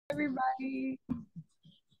Everybody.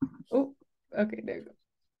 Oh, okay, there you go.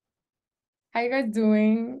 How you guys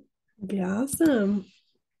doing? Be awesome.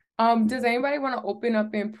 Does anybody want to open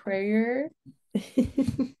up in prayer?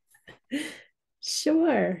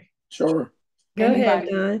 Sure. Sure. Go ahead,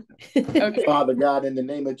 Anybody? Don. Okay. Father God, in the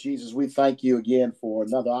name of Jesus, we thank you again for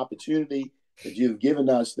another opportunity that you've given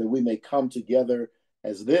us that we may come together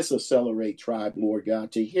as this Accelerate Tribe, Lord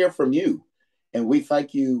God, to hear from you. And we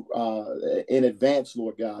thank you in advance,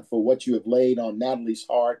 Lord God, for what you have laid on Natalie's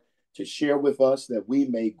heart to share with us that we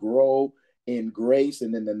may grow in grace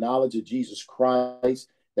and in the knowledge of Jesus Christ,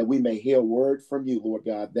 that we may hear a word from you, Lord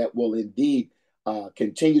God, that will indeed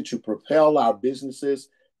continue to propel our businesses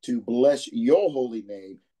to bless your holy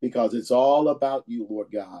name because it's all about you, Lord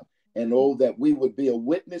God. And oh, that we would be a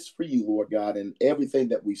witness for you, Lord God, in everything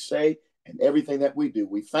that we say and everything that we do.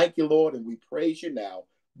 We thank you, Lord, and we praise you now.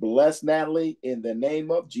 Bless Natalie in the name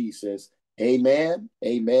of Jesus. Amen,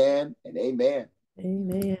 amen, and amen.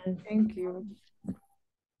 Amen. Thank you.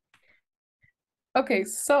 Okay,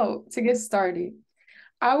 so to get started,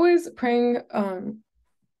 I was praying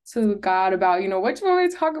to God about, what you want me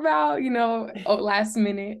to talk about, last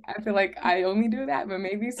minute. I feel like I only do that, but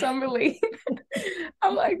maybe some relate.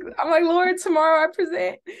 I'm like, Lord, tomorrow I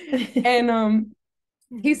present. And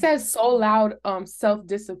he says so loud,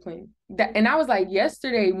 self-discipline. And I was like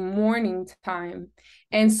yesterday morning time.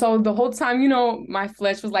 And so the whole time, my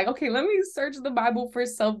flesh was like, okay, let me search the Bible for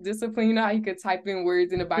self-discipline. You know how you could type in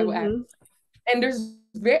words in the Bible app. Mhm. And there's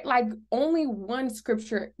only one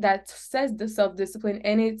scripture that says the self-discipline,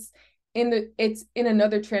 and it's in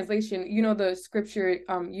another translation. The scripture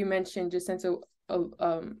you mentioned just so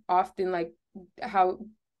often, like how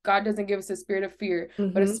God doesn't give us a spirit of fear,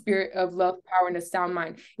 but a Mhm. spirit of love, power, and a sound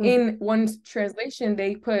mind. Mhm. In one translation,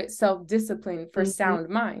 they put self-discipline for Mhm. sound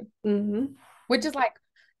mind, Mhm. which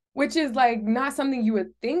is like not something you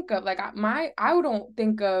would think of. Like I don't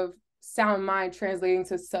think of sound mind translating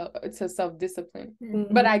to self-discipline.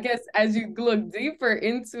 But Mhm. I guess as you look deeper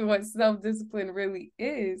into what self-discipline really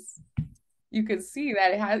is, you can see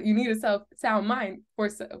that you need a sound mind for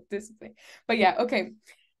self-discipline. But yeah, okay.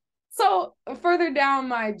 So further down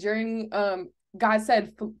my journey, God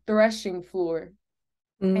said threshing floor.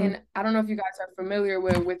 Mhm. And I don't know if you guys are familiar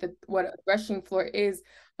what a threshing floor is,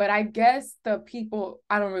 but I guess the people,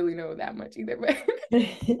 I don't really know that much either, but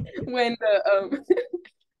when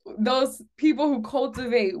those people who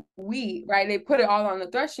cultivate wheat, right, they put it all on the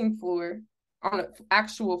threshing floor, on the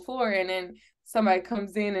actual floor, and then somebody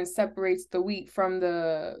comes in and separates the wheat from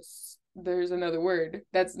there's another word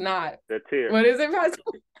that's not, The tear. what is it, Pastor?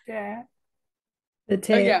 Yeah. The Oh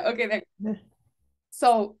tear. yeah, okay,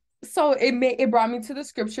 so it brought me to the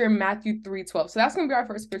scripture in Matthew 3:12. So that's gonna be our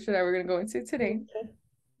first scripture that we're gonna go into today.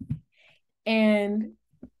 And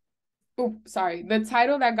sorry, the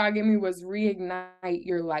title that God gave me was Reignite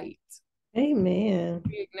Your Light. Amen.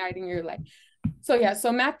 Reigniting your light. So yeah,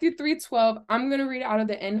 so Matthew 3:12, I'm gonna read out of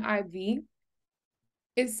the NIV.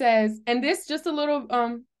 It says, and this just a little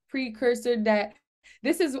precursor that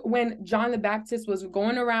this is when John the Baptist was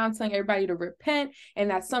going around telling everybody to repent and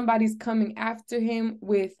that somebody's coming after him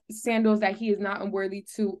with sandals that he is not unworthy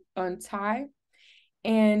to untie.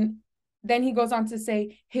 And then he goes on to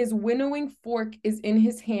say, his winnowing fork is in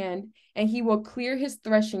his hand, and he will clear his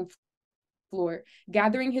threshing floor,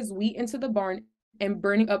 gathering his wheat into the barn and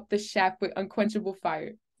burning up the chaff with unquenchable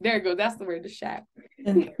fire. There you go. That's the word, the chaff.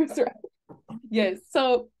 That's right. Yes.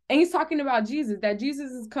 So, and he's talking about Jesus, that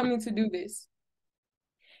Jesus is coming to do this.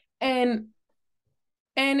 And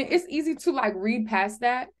it's easy to like read past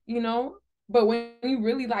that, but when you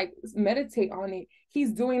really like meditate on it,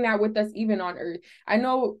 he's doing that with us even on earth. I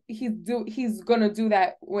know he's gonna do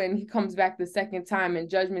that when he comes back the second time and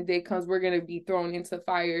judgment day comes. We're gonna be thrown into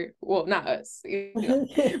fire. Well, not us,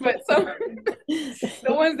 but some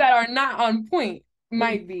the ones that are not on point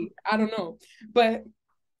might be. I don't know. But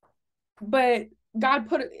God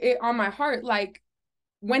put it on my heart, like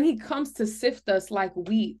when he comes to sift us like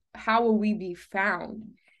wheat, how will we be found?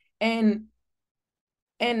 And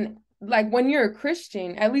like when you're a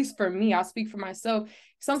Christian, at least for me, I'll speak for myself,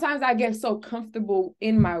 sometimes I get so comfortable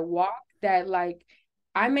in my walk that like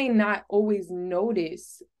I may not always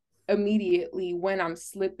notice immediately when I'm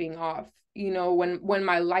slipping off, when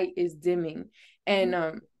my light is dimming. And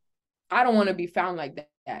I don't want to be found like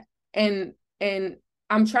that. And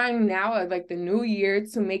I'm trying now at like the new year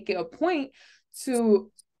to make it a point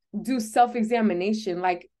to do self-examination.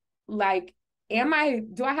 Like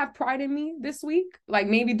do I have pride in me this week? Like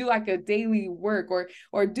maybe do like a daily work or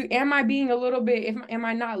am I being a little bit, am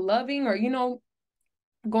I not loving, or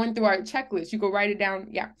going through our checklist, you go write it down.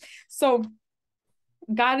 Yeah. So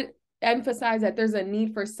God emphasize that there's a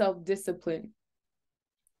need for self-discipline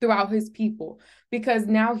throughout his people, because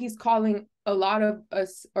now he's calling a lot of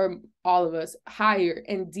us, or all of us, higher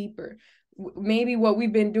and deeper. Maybe what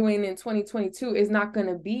we've been doing in 2022 is not going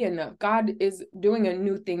to be enough. God is doing a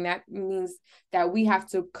new thing. That means that we have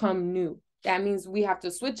to come new. That means we have to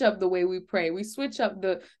switch up the way we pray. We switch up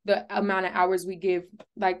the amount of hours we give,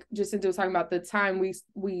 like Jacinta was talking about, the time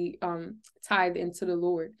we tithe into the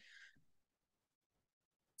Lord.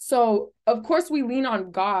 So, of course, we lean on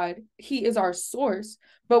God. He is our source,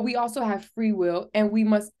 but we also have free will, and we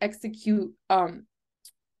must execute and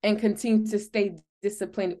continue to stay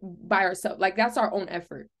disciplined by ourselves. Like, that's our own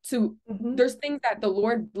effort. There's things that the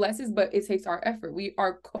Lord blesses, but it takes our effort. We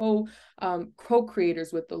are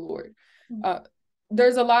co-creators with the Lord.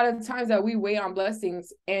 There's a lot of times that we wait on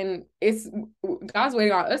blessings, and it's God's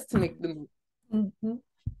waiting on us to make the move.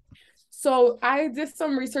 So I did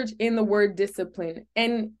some research in the word discipline,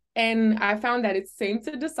 and I found that it's same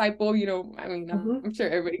to disciple. You know, I mean, I'm sure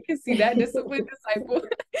everybody can see that, discipline, disciple.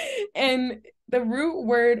 And the root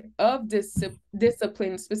word of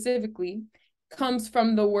discipline specifically comes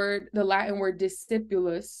from the Latin word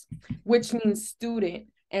discipulus, which means student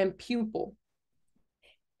and pupil.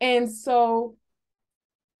 And so,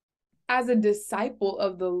 as a disciple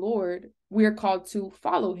of the Lord, we're called to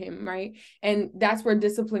follow him, right? And that's where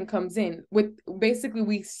discipline comes in. With basically,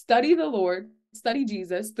 we study the Lord, study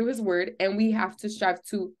Jesus through his word, and we have to strive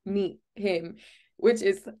to meet him, which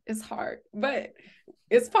is hard, but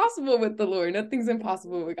it's possible with the Lord. Nothing's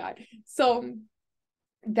impossible with God. So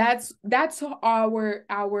that's our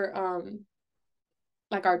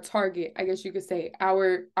like our target, I guess you could say,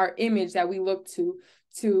 our image that we look to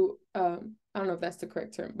I don't know if that's the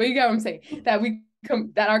correct term, but you get what I'm saying,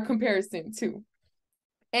 that our comparison to.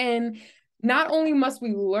 And not only must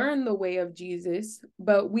we learn the way of Jesus,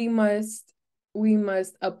 but we must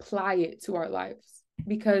apply it to our lives,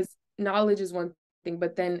 because knowledge is one thing,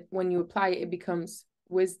 but then when you apply it, it becomes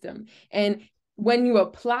wisdom. And when you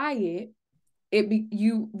apply it,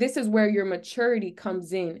 this is where your maturity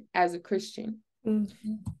comes in as a Christian.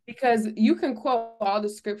 Because you can quote all the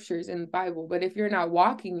scriptures in the Bible, but if you're not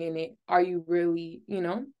walking in it, are you really,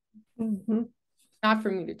 not for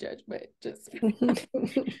me to judge, but just the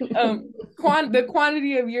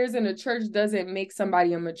quantity of years in a church doesn't make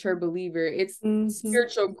somebody a mature believer. It's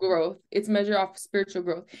spiritual growth. It's measured off spiritual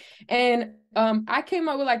growth. And I came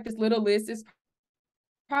up with like this little list. It's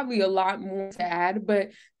probably a lot more to add, but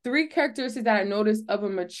 3 characteristics that I noticed of a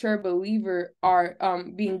mature believer are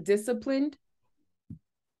being disciplined,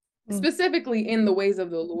 specifically in the ways of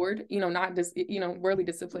the Lord, not just, worldly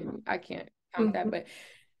discipline. I can't count that, but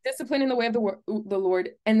discipline in the way of the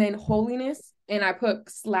Lord, and then holiness. And I put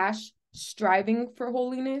 / striving for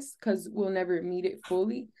holiness, because we'll never meet it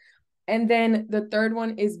fully. And then the third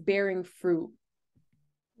one is bearing fruit.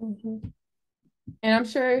 And I'm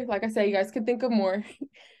sure, like I said, you guys could think of more,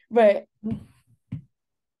 but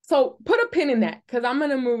so put a pin in that, because I'm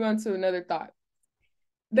going to move on to another thought.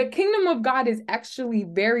 The kingdom of God is actually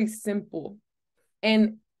very simple,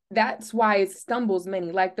 and that's why it stumbles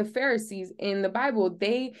many. Like the Pharisees in the Bible,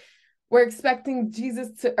 they were expecting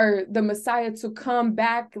the Messiah to come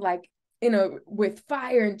back like with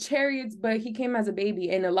fire and chariots, but he came as a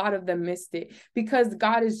baby, and a lot of them missed it, because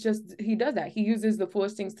God he does that. He uses the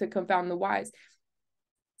foolish things to confound the wise.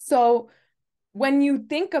 So when you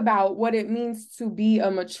think about what it means to be a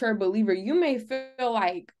mature believer, you may feel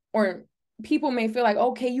like, or people may feel like,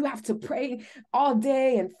 okay, you have to pray all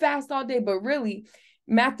day and fast all day, but really,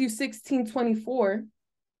 Matthew 16:24,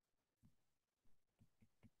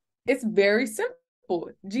 it's very simple.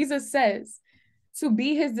 Jesus says, to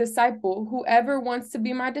be his disciple, whoever wants to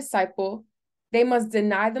be my disciple, they must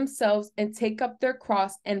deny themselves and take up their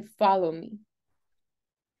cross and follow me.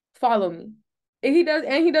 Follow me. And he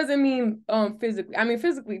doesn't mean physically. I mean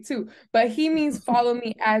physically too, but he means follow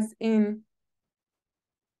me as in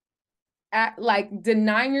like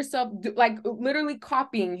denying yourself, like literally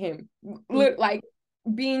copying him, like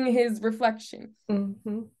being his reflection.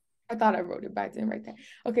 I thought I wrote it, but I didn't write that.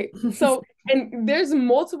 Okay, so, and there's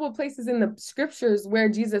multiple places in the scriptures where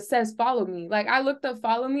Jesus says, follow me. Like I looked up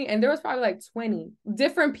follow me, and there was probably like 20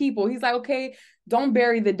 different people. He's like, okay, don't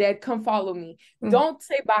bury the dead, come follow me. Don't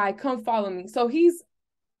say bye, come follow me. So he's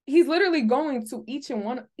literally going to each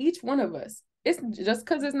one of us. It's just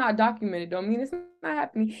because it's not documented don't mean it's not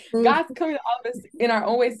happening. God's coming to all of us in our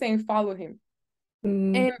own way, saying follow him.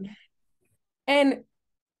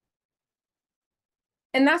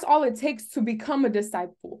 And that's all it takes to become a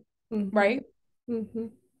disciple, right?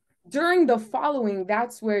 During the following,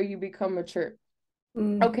 that's where you become mature.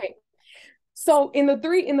 Okay. So in the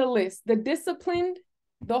 3 in the list, the disciplined,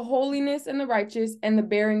 the holiness and the righteous, and the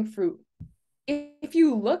bearing fruit. If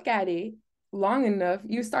you look at it long enough,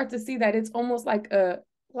 you start to see that it's almost like a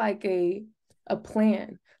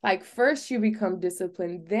plan. Like first you become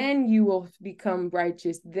disciplined, then you will become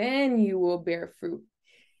righteous, then you will bear fruit.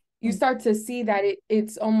 You start to see that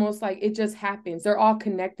it's almost like it just happens. They're all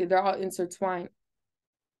connected, they're all intertwined.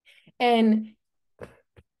 And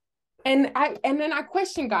then I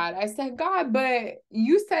questioned God. I said, God, but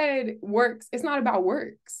you said works, it's not about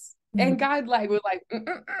works. And God was like,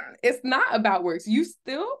 it's not about works. You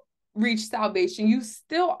still reach salvation. You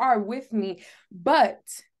still are with me, but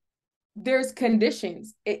there's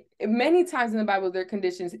conditions. Many times in the Bible, there are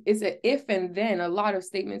conditions. It's an if and then. A lot of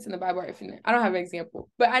statements in the Bible are if and then. I don't have an example,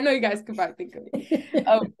 but I know you guys can probably think of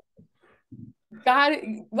it. God,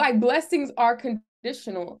 like blessings are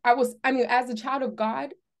conditional. As a child of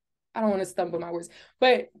God, I don't want to stumble my words,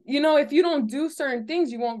 but if you don't do certain things,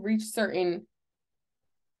 you won't reach certain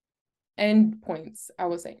end points, I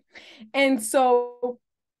would say. And so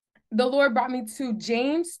the Lord brought me to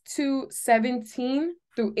James 2:17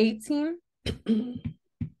 through 18.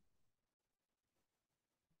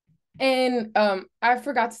 And I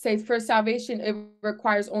forgot to say, for salvation, it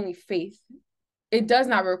requires only faith. It does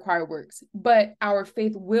not require works, but our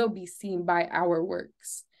faith will be seen by our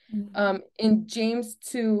works. In James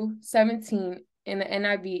 2:17 in the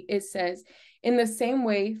NIV, it says, in the same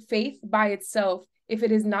way, faith by itself, if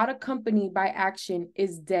it is not accompanied by action,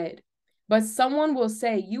 is dead. But someone will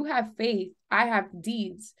say, you have faith, I have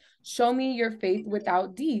deeds. Show me your faith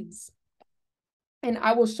without deeds, and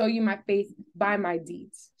I will show you my faith by my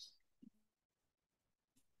deeds.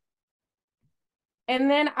 And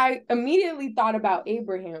then I immediately thought about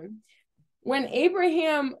Abraham. When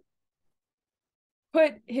Abraham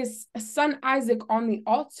put his son Isaac on the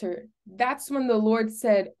altar, that's when the Lord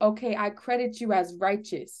said, okay, I credit you as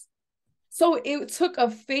righteous. So it took a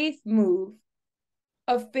faith move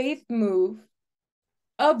of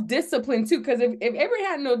discipline too. Because if Abraham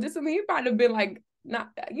had no discipline, he might have been like,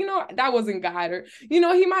 that wasn't God, or, he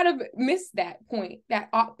might have missed that point, that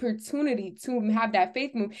opportunity to have that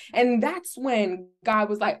faith move. And that's when God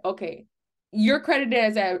was like, okay, you're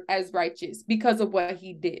credited as righteous because of what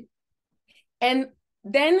he did. And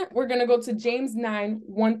then we're going to go to James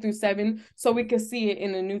 9:1-7, so we can see it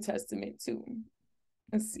in the New Testament too.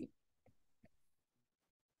 Let's see.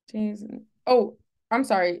 I'm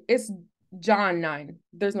sorry. It's John 9.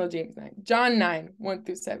 There's no James 9. John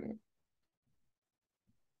 9:1-7.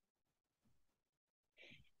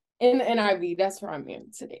 In the NIV, that's where I'm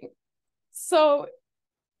in today. So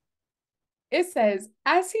it says,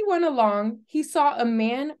 as he went along, he saw a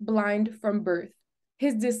man blind from birth.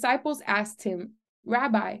 His disciples asked him,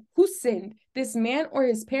 Rabbi, who sinned, this man or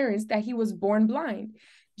his parents, that he was born blind?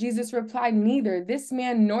 Jesus replied, neither this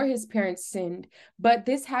man nor his parents sinned, but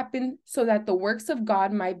this happened so that the works of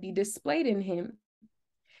God might be displayed in him.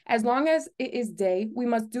 As long as it is day, we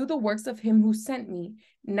must do the works of him who sent me.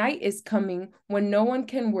 Night is coming when no one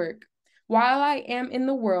can work. While I am in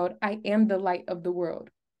the world, I am the light of the world.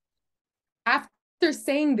 After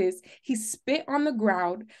saying this, he spit on the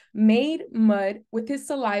ground, made mud with his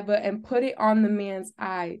saliva, and put it on the man's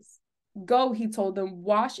eyes. Go, he told them,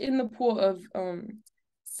 wash in the pool of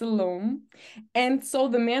Siloam. And so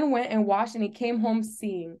the man went and washed, and he came home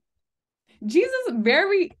seeing. Jesus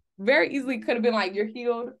very, very easily could have been like, you're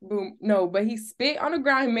healed, boom. No, but he spit on the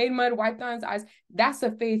ground, he made mud, wiped on his eyes. That's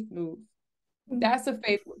a faith move. That's a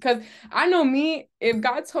faith, because I know me, if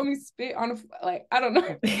God told me spit on I don't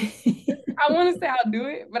know. I want to say I'll do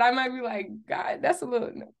it, but I might be like, God, that's a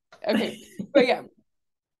little, no. Okay. But yeah.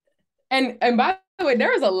 And by the way,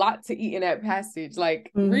 there is a lot to eat in that passage. Like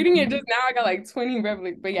reading it just now, I got like 20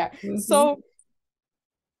 revelations. But yeah. So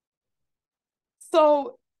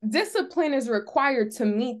discipline is required to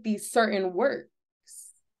meet these certain works.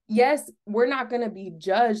 Yes, we're not going to be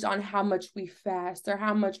judged on how much we fast or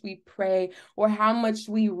how much we pray or how much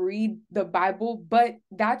we read the Bible, but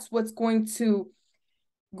that's what's going to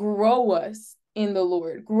grow us in the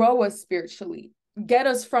Lord, grow us spiritually, get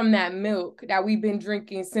us from that milk that we've been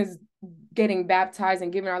drinking since getting baptized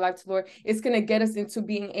and giving our life to the Lord. It's going to get us into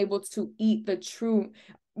being able to eat the true.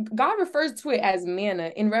 God refers to it as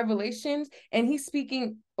manna in Revelations, and he's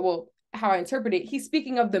speaking, how I interpret it, he's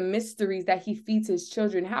speaking of the mysteries that he feeds his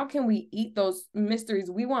children. How can we eat those mysteries?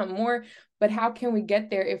 We want more, but how can we get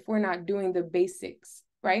there if we're not doing the basics,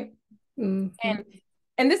 right?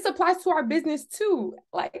 And this applies to our business too.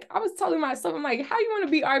 Like I was telling myself, I'm like, how you want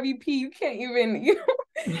to be RVP? You can't even, you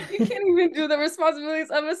can't even do the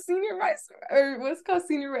responsibilities of a senior vice, or what's called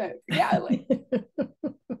senior rep. Yeah,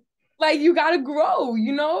 like you got to grow,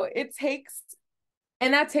 it takes,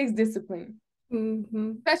 and that takes discipline.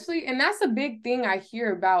 Especially, and that's a big thing I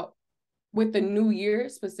hear about with the new year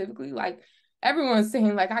specifically. Like everyone's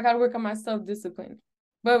saying, like, I gotta work on my self-discipline.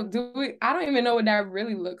 But I don't even know what that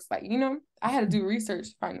really looks like. I had to do research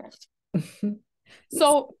to find that.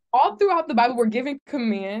 So all throughout the Bible, we're given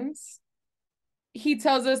commands. He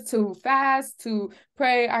tells us to fast, to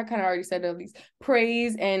pray. I kind of already said at least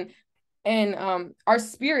praise, and our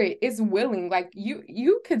spirit is willing. Like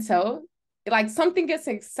you could tell, like something gets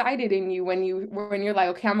excited in you when you're like,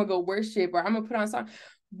 okay, I'm gonna go worship, or I'm gonna put on a song.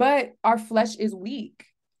 But our flesh is weak.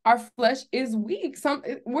 Our flesh is weak.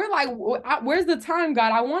 We're like, where's the time,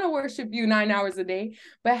 God? I want to worship you 9 hours a day,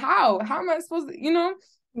 but how am I supposed to,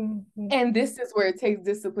 And this is where it takes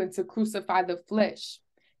discipline to crucify the flesh.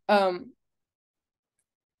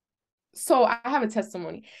 So I have a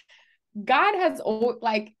testimony. God has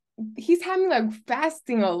he's had me like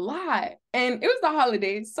fasting a lot, and it was the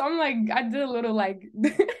holidays. So I'm like, I did a little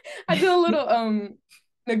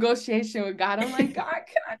negotiation with God. I'm like, God,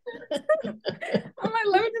 can I I'm like,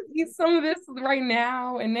 let me just eat some of this right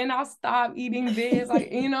now, and then I'll stop eating this,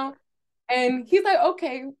 and he's like,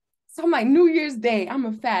 okay. So I'm like, New Year's Day, I'm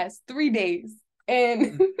gonna fast 3 days,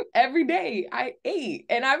 and every day I ate,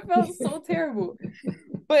 and I felt so terrible.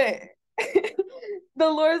 But the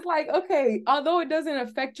Lord's like, okay, although it doesn't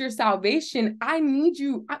affect your salvation, I need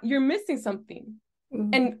you. You're missing something.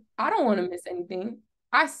 And I don't want to miss anything.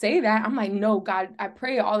 I say that. I'm like, no, God, I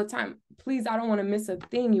pray all the time. Please, I don't want to miss a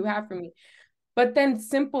thing you have for me. But then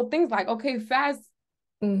simple things like, okay, fast,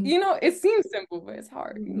 it seems simple, but it's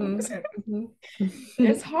hard,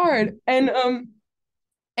 It's hard. And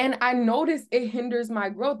I notice it hinders my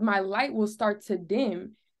growth. My light will start to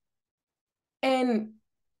dim. And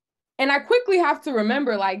I quickly have to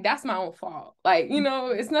remember, like, that's my own fault. Like,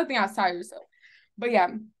 it's nothing outside yourself. But yeah.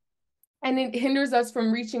 And it hinders us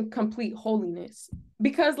from reaching complete holiness.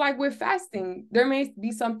 Because like with fasting, there may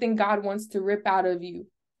be something God wants to rip out of you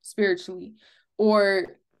spiritually,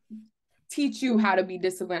 or teach you how to be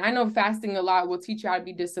disciplined. I know fasting a lot will teach you how to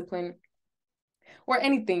be disciplined, or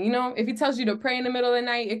anything. If he tells you to pray in the middle of the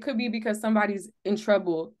night, it could be because somebody's in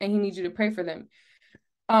trouble and he needs you to pray for them.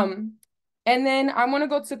 And then I want to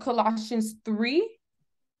go to Colossians 3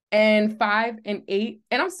 and 5 and 8.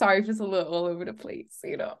 And I'm sorry if it's a little all over the place,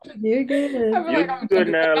 You're good. I feel like I'm good,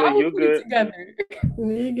 Natalie. You're good. Together.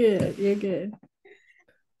 You're good. You're good.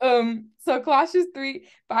 So Colossians 3,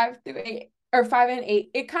 5 through 8, or 5 and 8,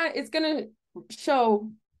 it's gonna show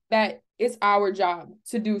that it's our job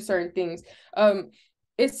to do certain things.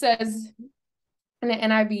 It says in the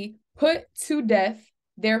NIV, put to death,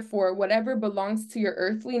 therefore, whatever belongs to your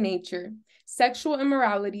earthly nature: sexual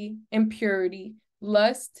immorality, impurity,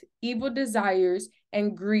 lust, evil desires,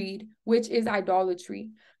 and greed, which is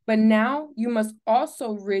idolatry. But now you must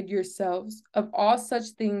also rid yourselves of all such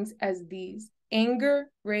things as these: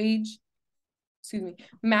 anger, rage,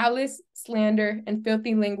 malice, slander, and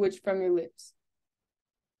filthy language from your lips.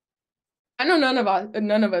 I know none of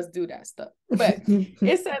us do that stuff, but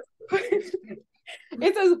it says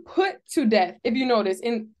put to death. If you notice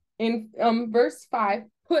in verse 5,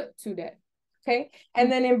 put to death. Okay.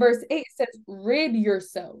 And then in verse 8, it says rid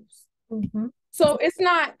yourselves. So it's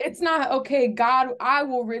not okay, God, I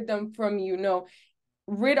will rid them from you. No,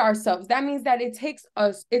 rid ourselves. That means that it takes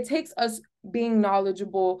us being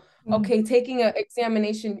knowledgeable. Okay, taking an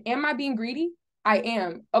examination. Am I being greedy? I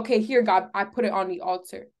am. Okay, here, God, I put it on the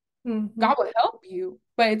altar. God will help you,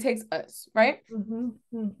 but it takes us, right?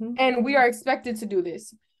 And we are expected to do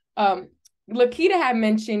this. Lakita had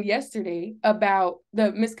mentioned yesterday about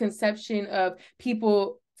the misconception of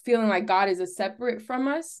people feeling like God is a separate from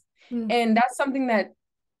us. And that's something that,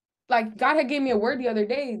 like, God had gave me a word the other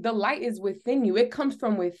day. The light is within you. It comes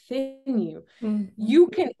from within you. You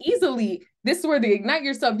can easily, this is where they ignite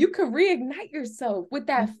yourself. You can reignite yourself with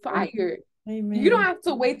that fire. Amen. You don't have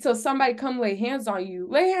to wait till somebody come lay hands on you.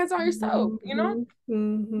 Lay hands on yourself,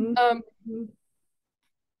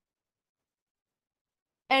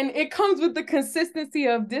 And it comes with the consistency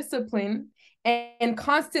of discipline and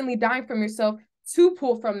constantly dying from yourself to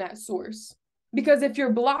pull from that source. Because if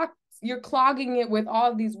you're blocked, you're clogging it with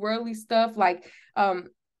all these worldly stuff. Like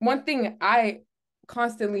one thing I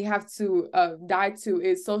constantly have to die to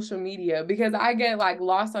is social media, because I get like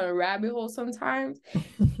lost on a rabbit hole sometimes.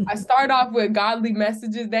 I start off with godly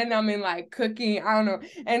messages, then I'm in like cooking, I don't know.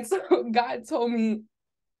 And so God told me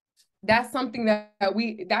that's something that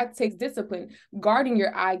takes discipline, guarding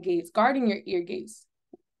your eye gates, guarding your ear gates.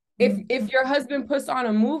 If your husband puts on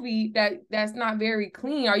a movie that's not very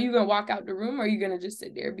clean, are you gonna walk out the room, or are you gonna just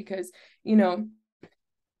sit there? Because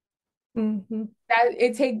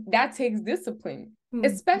that takes discipline.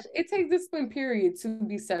 Especially, it takes discipline, period, to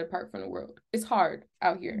be set apart from the world. It's hard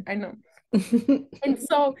out here, I know. And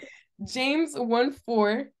so James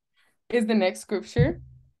 1:4 is the next scripture.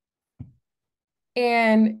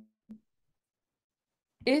 And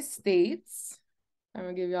it states, I'm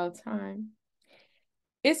gonna give y'all time.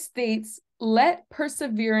 It states, let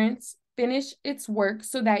perseverance finish its work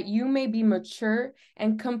so that you may be mature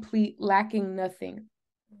and complete, lacking nothing.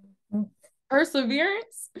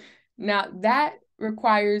 Perseverance, now that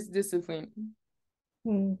requires discipline.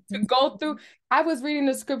 To go through, I was reading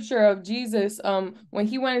the scripture of Jesus when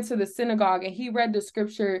he went into the synagogue and he read the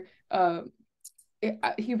scripture,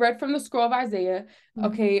 he read from the scroll of Isaiah.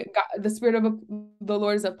 Okay, God, the spirit of the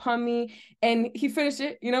Lord is upon me, and he finished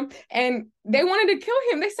it, and they wanted to kill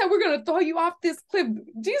him. They said, we're gonna throw you off this cliff.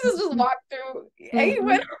 Jesus just walked through, and he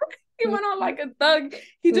went on like a thug.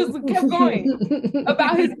 He just kept going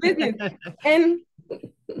about his business. And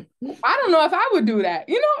I don't know if I would do that,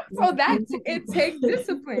 so that it takes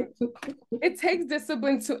discipline. It takes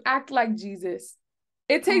discipline to act like Jesus.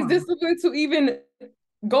 It takes discipline to even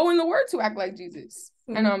go in the word to act like Jesus.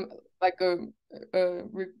 And I'm like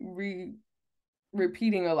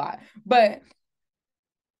repeating a lot, but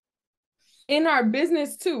in our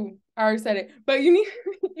business too, I already said it, but you need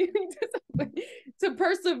discipline to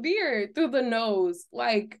persevere through the no's.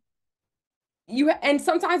 Like and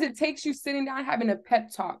sometimes it takes you sitting down, having a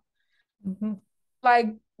pep talk.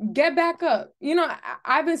 Like, get back up.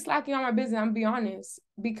 I've been slacking on my business, I'm gonna be honest,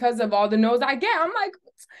 because of all the no's I get. I'm like,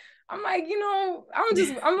 I'm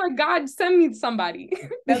like, God, send me somebody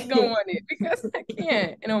that's gonna want it, because I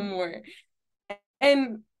can't no more.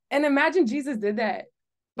 And imagine Jesus did that.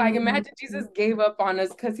 Like, imagine Jesus gave up on us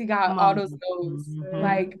because he got all those no's.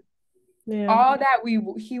 Like, all that we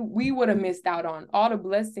would have missed out on, all the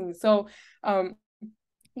blessings. So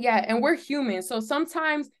yeah, and we're human, so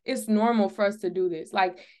sometimes it's normal for us to do this.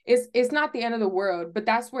 Like, it's not the end of the world, but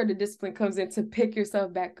that's where the discipline comes in, to pick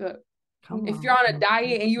yourself back up. If you're on a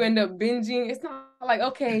diet and you end up binging, it's not like,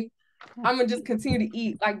 okay, I'm gonna just continue to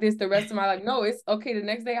eat like this the rest of my life. No, it's okay. The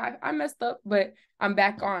next day I messed up, but I'm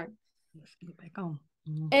back on. Let's get back on.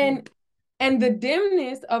 And the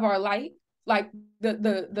dimness of our light, like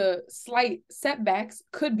the slight setbacks,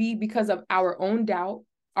 could be because of our own doubt,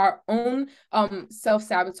 our own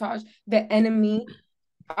self-sabotage, the enemy,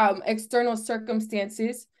 external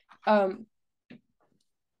circumstances,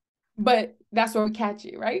 but that's where we catch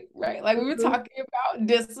it, right? Like we were talking about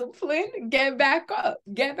discipline, get back up.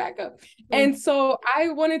 And so I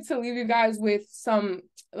wanted to leave you guys with some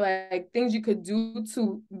like things you could do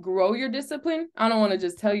to grow your discipline. I don't want to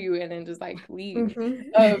just tell you and then just like leave.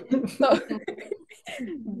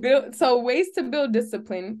 So ways to build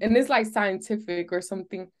discipline, and it's like scientific or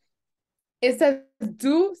something. It says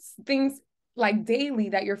do things like daily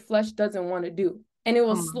that your flesh doesn't want to do, and it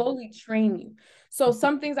will slowly train you. So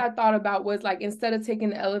some things I thought about was like, instead of taking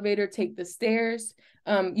the elevator, take the stairs.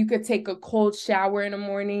 You could take a cold shower in the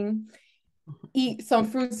morning, eat some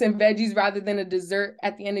fruits and veggies rather than a dessert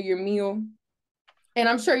at the end of your meal. And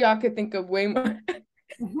I'm sure y'all could think of way more.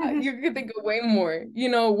 You could think of way more,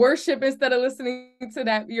 worship instead of listening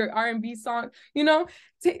to your R&B song,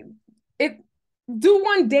 do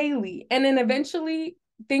one daily, and then eventually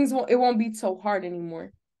it won't be so hard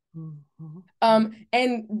anymore.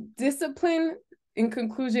 And discipline, in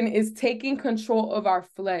conclusion, is taking control of our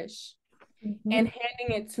flesh and handing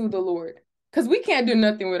it to the Lord, because we can't do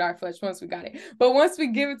nothing with our flesh once we got it, but once we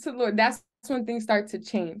give it to the Lord, that's when things start to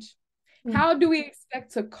change. How do we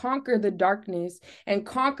expect to conquer the darkness and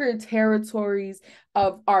conquer territories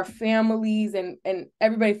of our families and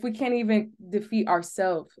everybody if we can't even defeat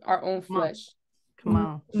ourselves, our own flesh? Come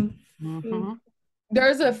on.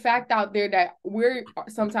 There's a fact out there that we're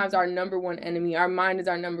sometimes our number one enemy. Our mind is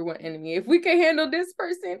our number one enemy. If we can handle this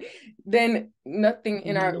person, then nothing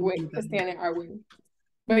in our way can stand in our way.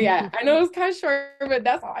 But yeah, I know it's kind of short, but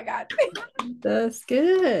that's all I got. That's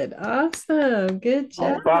good. Awesome. Good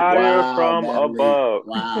job. Fire from Natalie. above.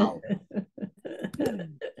 Wow.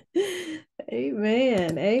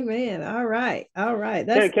 Amen. All right.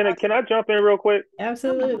 That's can I jump in real quick?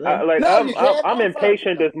 Absolutely. I'm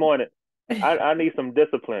impatient this morning. I need some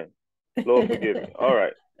discipline. Lord forgive me. All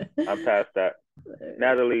right, I'm past that.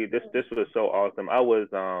 Natalie, this was so awesome. I was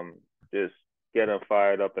just getting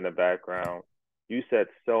fired up in the background. You said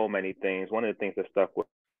so many things. One of the things that stuck with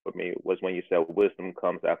me was when you said wisdom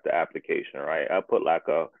comes after application, right? I put like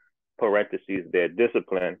a parentheses there,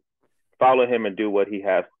 discipline, follow him and do what he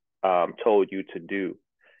has told you to do.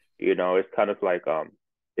 It's kind of like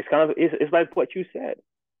it's like what you said,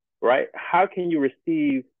 right? How can you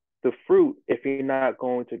receive the fruit if you're not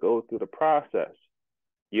going to go through the process?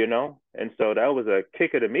 you know? And so that was a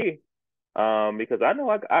kicker to me, because I know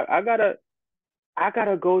I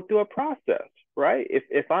gotta go through a process, right?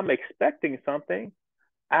 If I'm expecting something,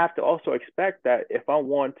 I have to also expect that if I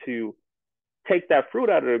want to take that fruit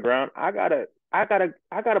out of the ground, I gotta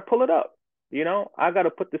pull it up. You know, I gotta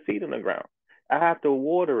put the seed in the ground. I have to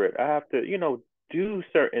water it. I have to, do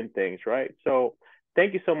certain things, right? So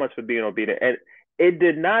thank you so much for being obedient. And it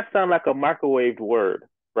did not sound like a microwaved word,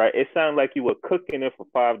 right? It sounded like you were cooking it for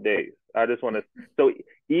 5 days. I just want to. So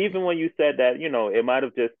even when you said that, it might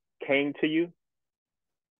have just came to you.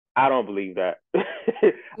 I don't believe that.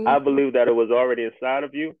 I believe that it was already inside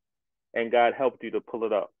of you, and God helped you to pull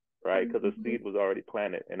it up, right? Because the seed was already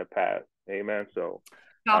planted in the past. Amen. So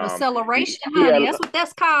called acceleration, honey. That's what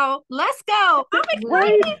that's called. Let's go. I'm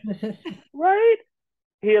excited. Right.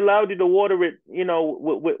 He allowed you to water it,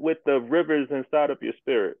 with the rivers inside of your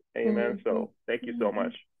spirit. Amen. So thank you so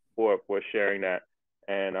much for sharing that.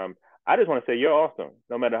 And I just want to say you're awesome.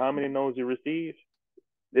 No matter how many no's you receive,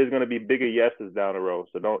 there's going to be bigger yeses down the road.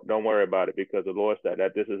 So don't worry about it, because the Lord said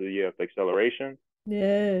that this is a year of acceleration.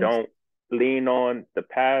 Yes. Don't lean on the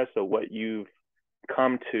past or what you've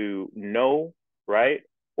come to know, right?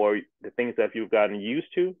 Or the things that you've gotten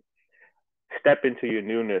used to. Step into your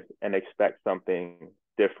newness and expect something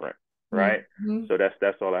different, right? So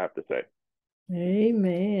that's all I have to say.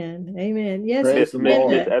 Amen. Amen. Yes, Praise Miss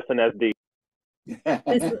SNSD. Go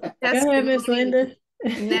ahead, Miss Linda.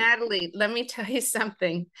 Natalie, let me tell you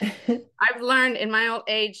something. I've learned in my old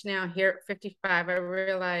age now, here at 55, I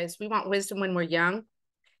realize we want wisdom when we're young,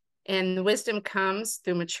 and the wisdom comes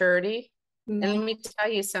through maturity. And let me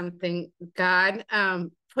tell you something. God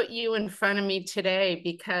put you in front of me today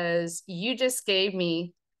because you just gave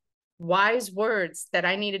me wise words that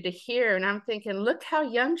I needed to hear. And I'm thinking, look how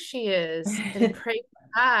young she is. And praise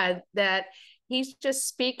God that he's just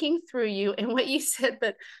speaking through you. And what you said,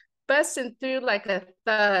 but busting through like a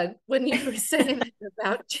thug when you were saying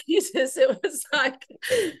about Jesus, it was like,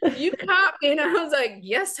 you caught me. And I was like,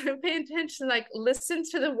 yes, I'm paying attention. Like, listen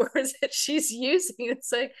to the words that she's using.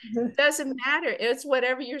 It's like, doesn't matter. It's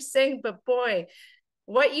whatever you're saying. But boy,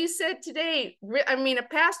 what you said today, I mean, a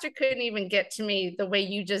pastor couldn't even get to me the way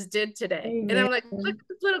you just did today. Amen. And I'm like, look at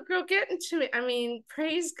this little girl getting to me. I mean,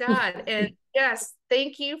 praise God. And yes,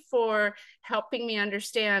 thank you for helping me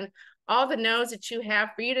understand all the no's that you have.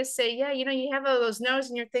 For you to say, yeah, you have all those no's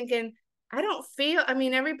and you're thinking, I don't feel, I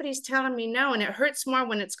mean, everybody's telling me no, and it hurts more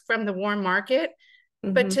when it's from the warm market.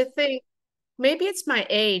 But to think, maybe it's my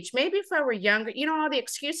age. Maybe if I were younger, all the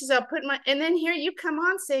excuses I'll put and then here you come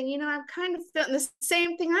on saying, I'm kind of feeling the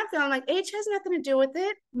same thing I'm feeling. Like, age has nothing to do with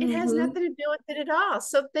it. It has nothing to do with it at all.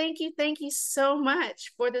 So thank you so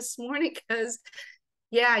much for this morning, because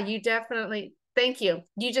yeah, you definitely, thank you.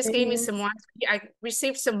 You just gave me I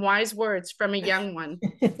received some wise words from a young one.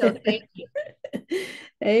 So thank you.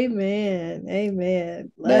 Amen.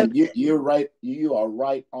 Amen. Man, you're right. You are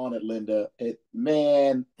right on it, Linda.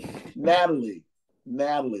 Natalie,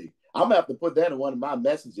 I'm gonna have to put that in one of my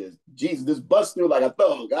messages. Jesus, just bust through like a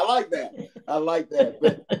thug. I like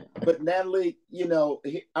that. But Natalie,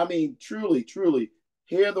 I mean, truly,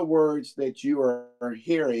 hear the words that you are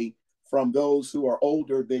hearing from those who are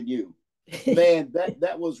older than you. Man,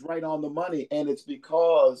 that was right on the money, and it's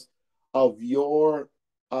because of your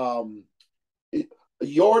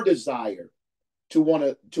desire to want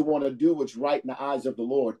to do what's right in the eyes of the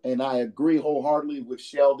Lord. And I agree wholeheartedly with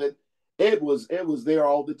Sheldon. It was there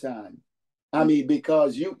all the time. I mean,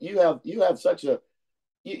 because you have such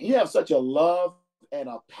a love and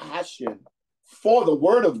a passion for the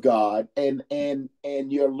Word of God, and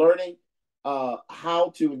you're learning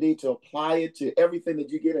how to need to apply it to everything that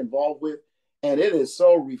you get involved with, and it is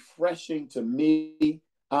so refreshing to me.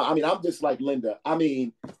 I mean, I'm just like Linda. I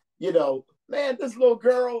mean, man, this little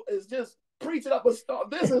girl is just preaching up a storm.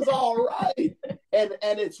 This is all right. And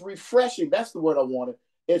it's refreshing. That's the word I wanted.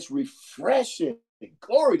 It's refreshing.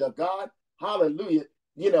 Glory to God. Hallelujah.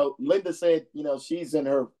 Linda said, she's in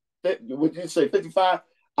her, would you say 55?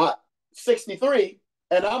 63.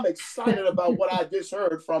 And I'm excited about what I just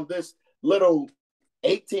heard from this little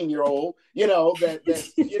 18-year-old, I'm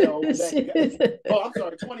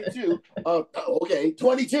sorry, 22. Okay,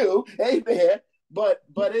 22. Amen. But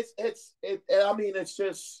I mean, it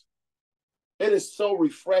is so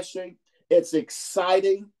refreshing. It's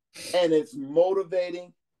exciting and it's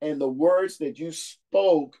motivating. And the words that you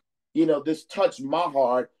spoke, this touched my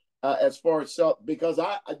heart as far as self, because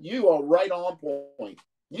you are right on point.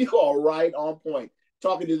 You are right on point.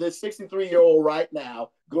 Talking to this 63-year-old right now,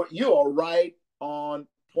 you are right on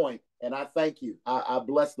point. And I thank you. I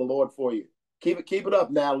bless the Lord for you. Keep it up,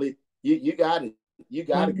 Natalie. You got it. You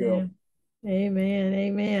got it, girl. Amen.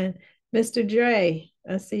 Amen. Mr. Dre,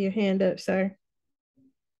 I see your hand up, sir.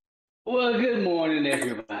 Well, good morning,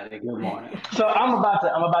 everybody. Good morning. So I'm about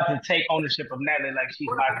to take ownership of Natalie like she's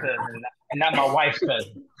my cousin and not my wife's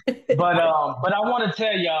cousin. But I want to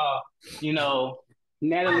tell y'all, you know,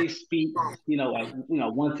 Natalie speaks,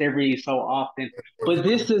 once every so often. But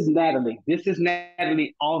this is Natalie. This is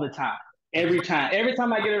Natalie all the time. Every time. Every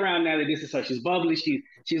time I get around Natalie, this is her. She's bubbly,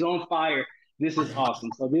 she's on fire. This is awesome.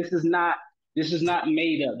 So this is not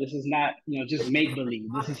made up. This is not, just make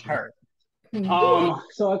believe. This is her.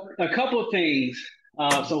 So a couple of things.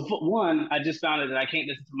 So for one, I just found out that I can't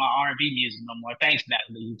listen to my R&B music no more. Thanks,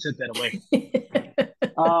 Natalie. You took that away.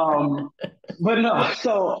 But no.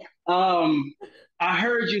 So I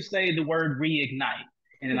heard you say the word reignite,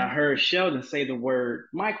 and then I heard Sheldon say the word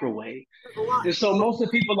microwave. And so most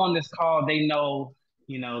of the people on this call, they know,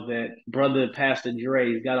 that brother Pastor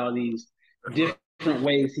Dre's got all these different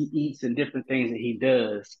ways he eats and different things that he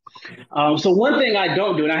does. So one thing I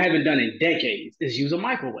don't do, and I haven't done in decades, is use a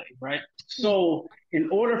microwave, right? So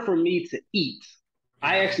in order for me to eat,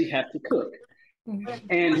 I actually have to cook.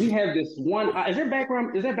 And we have this one. Is there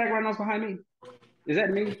background? Is that background noise behind me? Is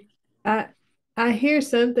that me? I hear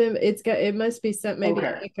something. It must be something, maybe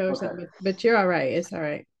an echo or something. But you're all right. It's all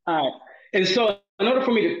right. All right. And so in order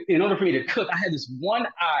for me to cook, I had this one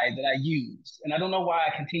eye that I used, and I don't know why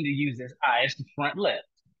I continue to use this eye. It's the front left.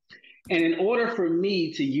 And in order for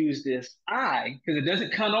me to use this eye, because it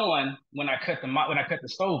doesn't come on when I cut the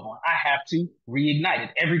stove on, I have to reignite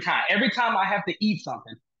it every time. Every time I have to eat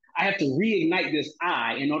something, I have to reignite this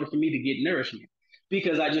eye in order for me to get nourishment,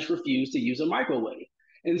 because I just refuse to use a microwave.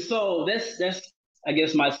 And so that's I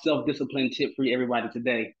guess my self-discipline tip for everybody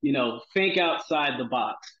today. Think outside the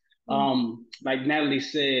box. Like Natalie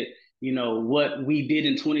said, what we did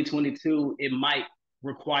in 2022, it might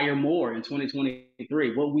require more in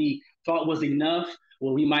 2023. What we thought was enough,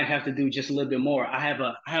 well, we might have to do just a little bit more. I have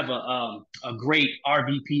a great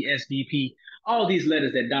RVP, SVP, all these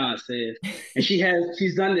letters that Don says, and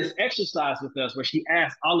she's done this exercise with us where she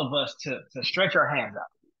asked all of us to stretch our hands out,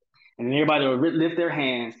 and then everybody will lift their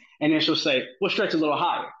hands, and then she'll say, "Well, stretch a little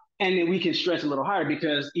higher," and then we can stretch a little higher,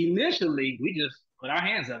 because initially we just put our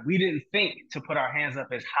hands up. We didn't think to put our hands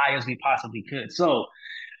up as high as we possibly could. So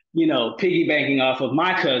piggybacking off of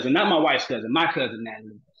my cousin, not my wife's cousin, my cousin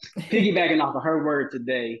Natalie, piggybacking off of her word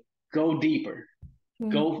today, go deeper,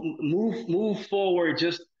 go move forward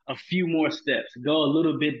just a few more steps, go a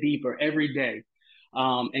little bit deeper every day,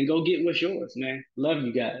 and go get what's yours, man. Love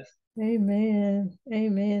you guys. Amen.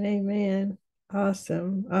 Amen. Amen.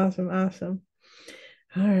 Awesome. Awesome. Awesome.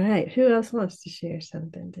 All right. Who else wants to share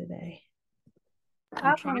something today?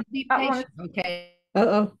 I'm trying to be patient. Okay.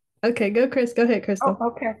 Oh. Okay, go, Chris. Go ahead, Crystal.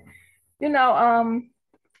 Oh, okay.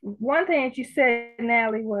 One thing that you said,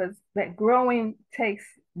 Natalie, was that growing takes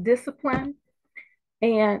discipline.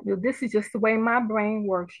 And this is just the way my brain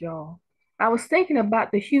works, y'all. I was thinking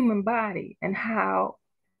about the human body and how,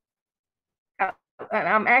 and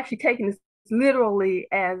I'm actually taking this literally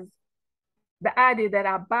as the idea that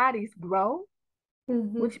our bodies grow,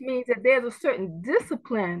 which means that there's a certain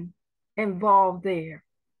discipline involved there.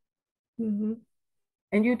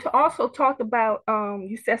 And you also talked about,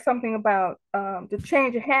 you said something about the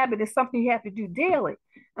change of habit is something you have to do daily.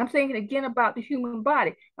 I'm thinking again about the human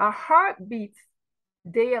body. Our heart beats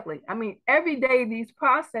daily. I mean, every day these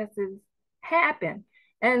processes happen.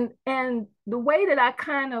 And the way that I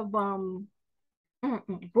kind of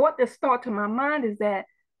brought this thought to my mind is that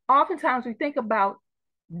oftentimes we think about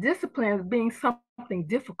discipline as being something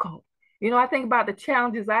difficult. I think about the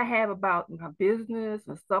challenges I have about my business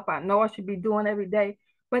and stuff I know I should be doing every day.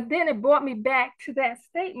 But then it brought me back to that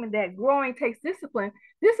statement that growing takes discipline.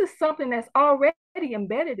 This is something that's already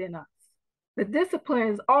embedded in us. The discipline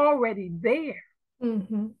is already there,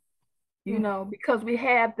 because we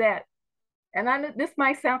have that. And this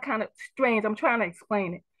might sound kind of strange. I'm trying to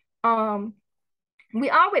explain it.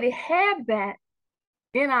 We already have that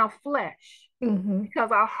in our flesh.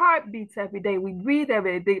 Because our heart beats every day, we breathe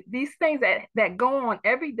every day. These things that go on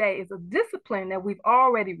every day is a discipline that we've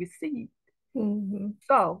already received.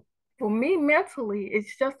 So for me mentally,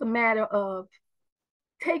 it's just a matter of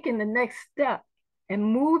taking the next step and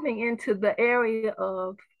moving into the area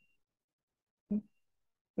of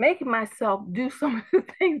making myself do some of the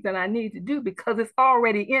things that I need to do because it's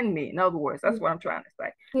already in me. In other words, that's what I'm trying to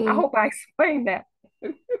say. I hope I explained that.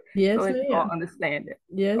 Yes, so ma'am. you all understand it.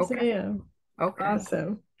 Yes, ma'am. Okay.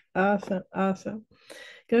 Awesome. Go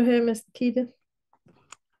ahead, Mr. Keita.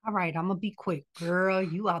 All right, I'm gonna be quick. Girl,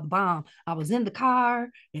 you are the bomb. I was in the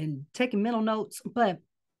car and taking mental notes, but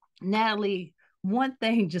Natalie, one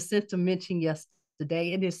thing Jacinta mentioned yesterday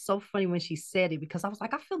yesterday. It is so funny when she said it because I was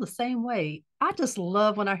like, I feel the same way. I just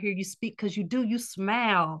love when I hear you speak because you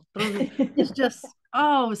smile through. It's just,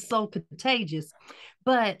 oh, it's so contagious.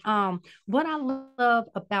 But what I love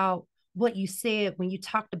about what you said when you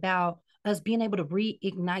talked about us being able to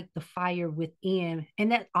reignite the fire within,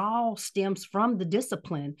 and that all stems from the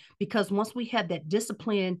discipline, because once we have that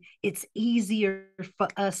discipline, it's easier for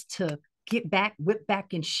us to whip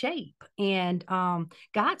back in shape. And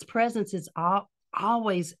God's presence is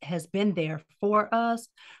always has been there for us.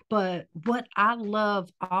 But what I love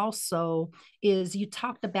also is you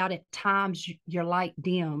talked about at times your light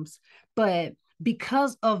dims, but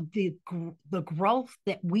because of the growth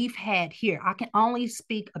that we've had here, I can only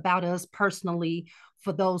speak about us personally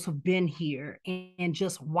for those who've been here, and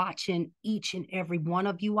just watching each and every one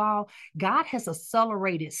of you all. God has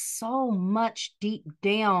accelerated so much deep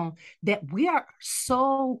down that we are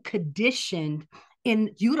so conditioned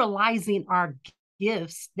in utilizing our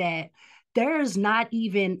gifts that there's not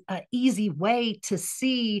even an easy way to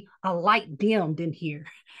see a light dimmed in here.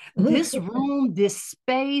 This room, this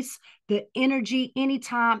space, the energy,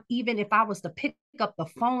 anytime, even if I was to pick up the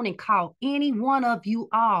phone and call any one of you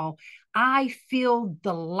all, I feel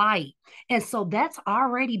the light. And so that's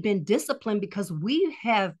already been disciplined because we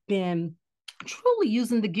have been truly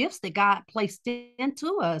using the gifts that God placed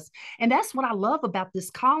into us. And that's what I love about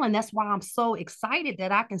this call. And that's why I'm so excited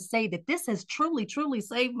that I can say that this has truly, truly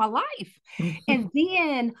saved my life. And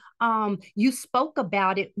then you spoke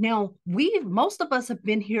about it. Now, most of us have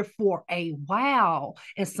been here for a while,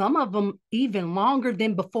 and some of them even longer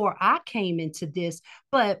than before I came into this.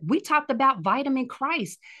 But we talked about Vitamin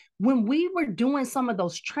Christ. When we were doing some of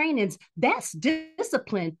those trainings, that's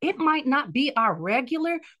discipline. It might not be our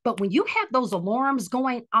regular, but when you have those alarms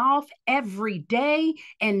going off every day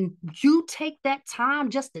and you take that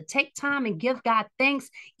time just to take time and give God thanks,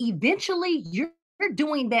 eventually you're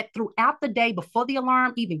doing that throughout the day before the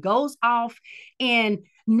alarm even goes off. And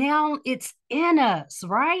now it's in us,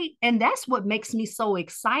 right? And that's what makes me so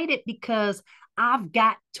excited, because I've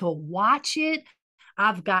got to watch it.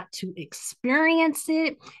 I've got to experience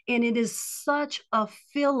it. And it is such a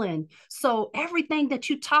feeling. So everything that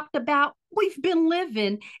you talked about, we've been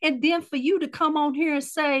living. And then for you to come on here and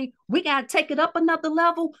say, we got to take it up another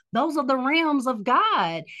level, those are the realms of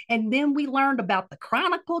God. And then we learned about the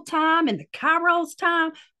chronicle time and the Kairos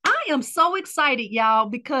time. I am so excited, y'all,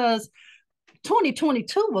 because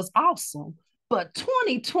 2022 was awesome. But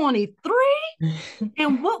 2023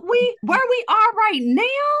 and where we are right now,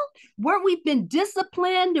 where we've been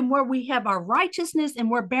disciplined and where we have our righteousness and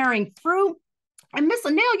we're bearing fruit. And Miss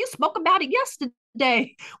Anel, you spoke about it yesterday.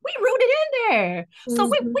 We rooted in there. So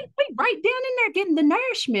we right down in there getting the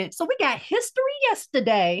nourishment. So we got history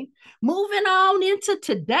yesterday, moving on into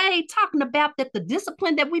today, talking about that the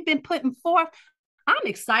discipline that we've been putting forth. I'm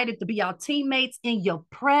excited to be your teammates in your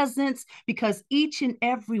presence, because each and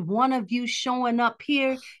every one of you showing up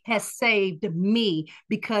here has saved me,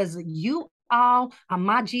 because you all are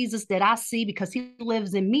my Jesus that I see, because he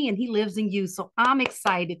lives in me and he lives in you. So I'm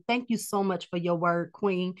excited. Thank you so much for your word,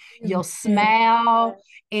 Queen, your smile,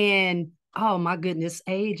 and oh my goodness,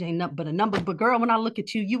 age ain't nothing but a number. But girl, when I look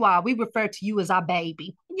at you, we refer to you as our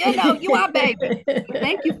baby. You know, you are baby.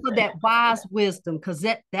 Thank you for that wise wisdom, because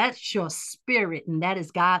that's your spirit, and that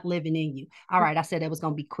is God living in you. All right, I said that was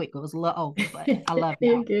going to be quick. It was a little over, but I love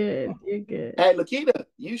you. You're good. You're good. Hey, Lakita,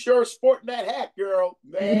 you sure sporting that hat, girl.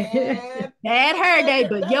 Man. Bad hair day,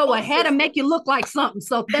 but a hat to make you look like something.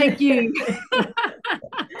 So thank you.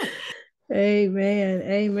 Amen.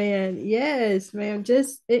 Amen. Yes, ma'am.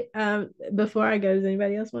 Just before I go, does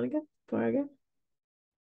anybody else want to go before I go?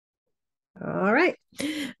 All right,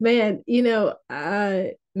 man.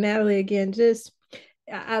 Natalie, again, just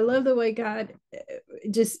I love the way God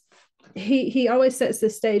just he always sets the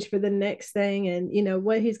stage for the next thing, and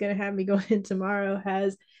what he's going to have me going in tomorrow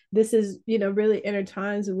this is really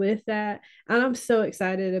intertwines with that, and I'm so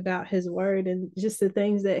excited about his word and just the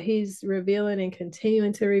things that he's revealing and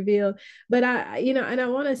continuing to reveal. But and I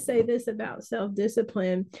want to say this about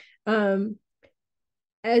self-discipline.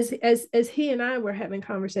 As he and I were having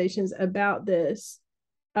conversations about this,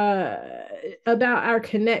 about our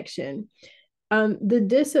connection, the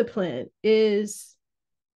discipline is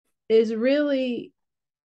really,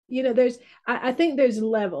 I think there's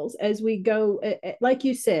levels as we go. Like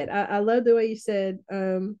you said, I love the way you said,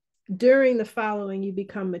 during the following you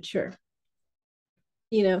become mature.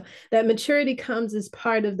 That maturity comes as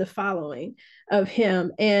part of the following of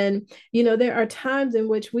him. And there are times in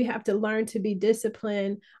which we have to learn to be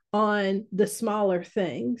disciplined on the smaller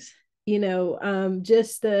things,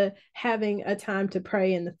 just the having a time to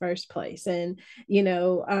pray in the first place, and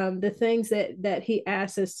the things that he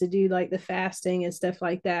asks us to do, like the fasting and stuff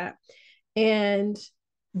like that. And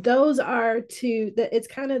those are it's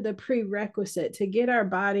kind of the prerequisite to get our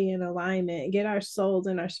body in alignment, get our souls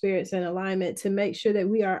and our spirits in alignment, to make sure that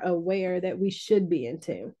we are aware that we should be in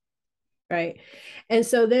tune. Right. And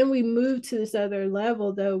so then we move to this other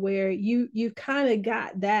level, though, where you kind of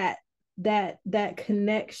got that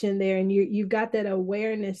connection there, and you've got that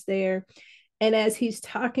awareness there. And as he's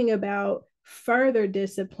talking about further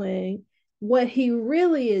discipline, what he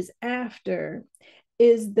really is after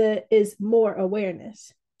is more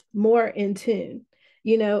awareness, more in tune.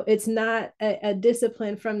 It's not a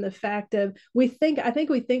discipline from the fact of, I think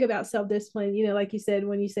we think about self-discipline, like you said,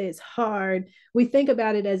 when you say it's hard, we think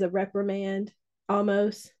about it as a reprimand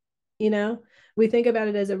almost, we think about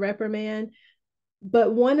it as a reprimand.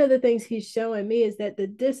 But one of the things he's showing me is that the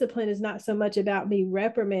discipline is not so much about me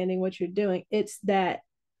reprimanding what you're doing. It's that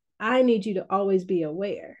I need you to always be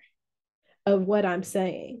aware of what I'm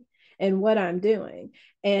saying and what I'm doing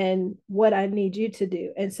and what I need you to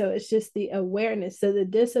do. And so it's just the awareness. So the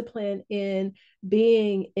discipline in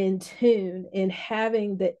being in tune and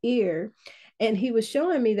having the ear. And he was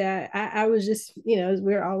showing me that. I was just, as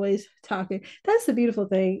we're always talking, that's the beautiful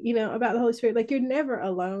thing, about the Holy Spirit. Like, you're never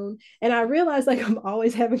alone. And I realized, like, I'm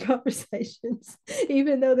always having conversations,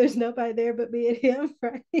 even though there's nobody there but me and him,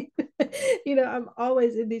 right? I'm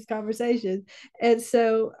always in these conversations. And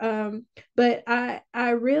so, but I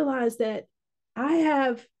realized that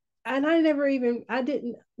I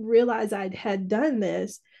didn't realize I had done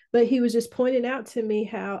this, but he was just pointing out to me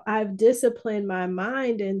how I've disciplined my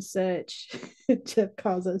mind in such. Jeff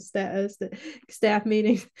calls us staff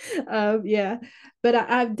meetings. Yeah, but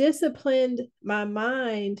I've disciplined my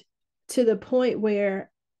mind to the point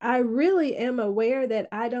where I really am aware that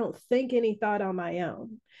I don't think any thought on my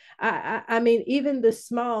own. I mean, even the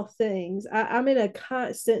small things, I'm in a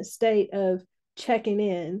constant state of checking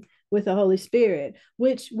in with the Holy Spirit,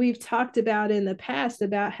 which we've talked about in the past,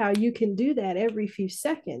 about how you can do that every few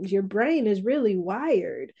seconds. Your brain is really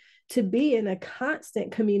wired to be in a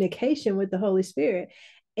constant communication with the Holy Spirit.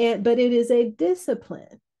 But it is a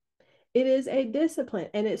discipline. It is a discipline.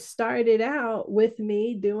 And it started out with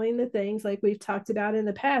me doing the things like we've talked about in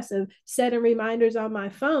the past, of setting reminders on my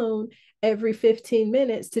phone every 15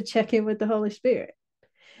 minutes to check in with the Holy Spirit.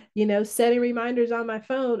 Setting reminders on my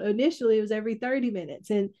phone. Initially, it was every 30 minutes.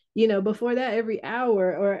 And, before that, every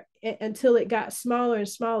hour, or until it got smaller and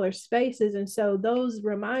smaller spaces. And so those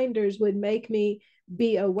reminders would make me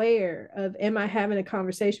be aware of, am I having a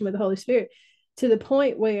conversation with the Holy Spirit, to the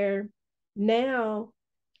point where now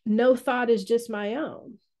no thought is just my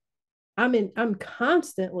own. I'm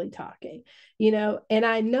constantly talking, and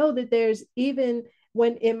I know that there's, even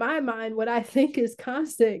when in my mind, what I think is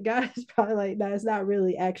constant, God is probably like, no, it's not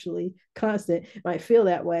really actually constant. It might feel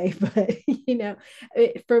that way, but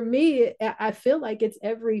for me, I feel like it's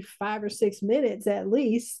every 5 or 6 minutes at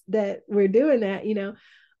least that we're doing that,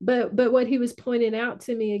 but what he was pointing out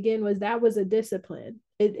to me again was that was a discipline.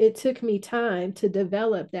 It took me time to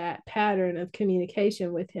develop that pattern of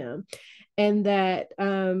communication with him, and that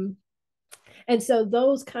and so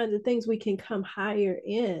those kinds of things we can come higher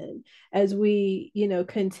in as we,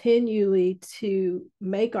 continually to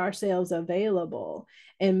make ourselves available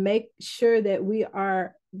and make sure that we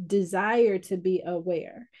are desired to be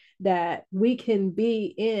aware, that we can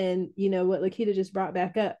be in, what Lakita just brought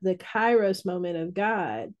back up, the Kairos moment of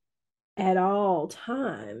God at all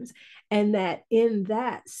times. And that in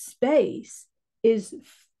that space is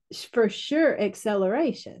for sure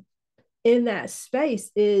acceleration. In that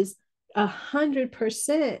space is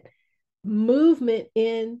 100% movement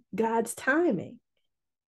in God's timing,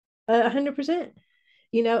 100%,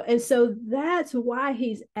 and so that's why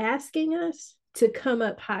he's asking us to come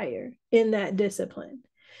up higher in that discipline.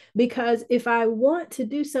 Because if I want to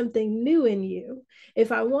do something new in you,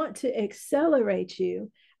 if I want to accelerate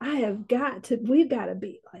you, we've got to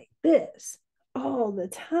be like this all the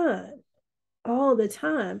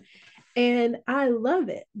time. And I love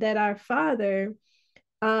it that our Father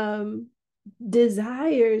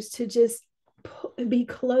desires to just be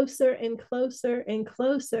closer and closer and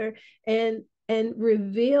closer, and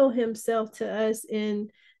reveal himself to us in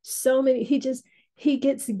so many. He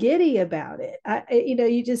gets giddy about it.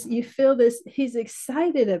 You feel this, he's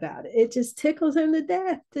excited about it. It just tickles him to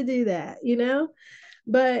death to do that,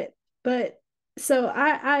 but so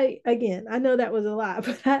again, I know that was a lot,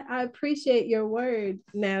 but I appreciate your word,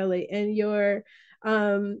 Natalie, and your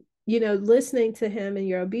listening to him and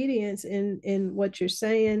your obedience in what you're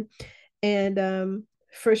saying. And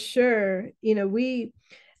for sure,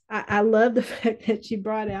 I love the fact that you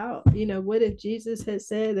brought out, what if Jesus had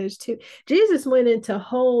said there's two? Jesus went into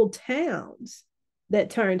whole towns that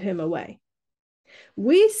turned him away.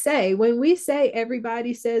 When we say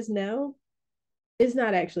everybody says no, it's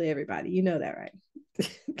not actually everybody. You know that, right?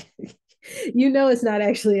 It's not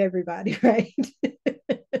actually everybody, right?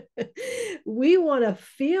 We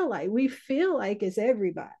feel like it's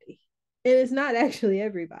everybody, and it's not actually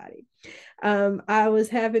everybody. I was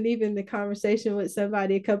having even the conversation with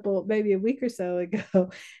somebody maybe a week or so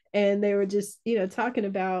ago, and they were just, talking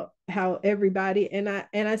about how everybody, and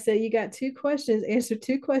I said, you got two questions, answer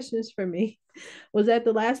two questions for me. Was that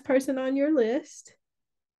the last person on your list?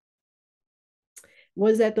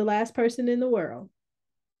 Was that the last person in the world?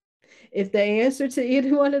 If the answer to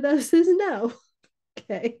either one of those is no,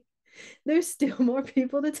 okay, there's still more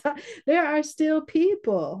people to talk. There are still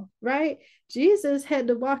people, right? Jesus had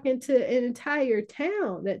to walk into an entire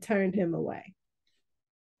town that turned him away.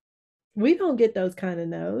 We don't get those kind of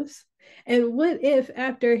no's. And what if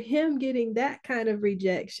after him getting that kind of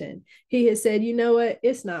rejection, he had said, you know what,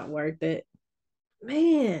 it's not worth it.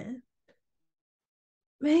 Man,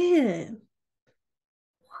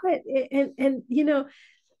 what? And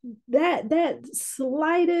that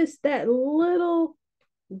slightest, that little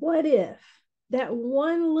what if, that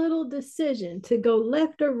one little decision to go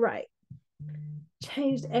left or right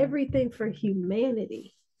changed everything for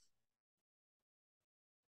humanity.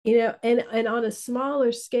 And on a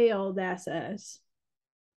smaller scale, that's us.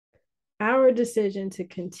 Our decision to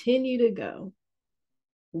continue to go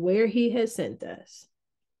where he has sent us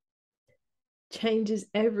changes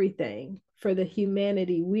everything for the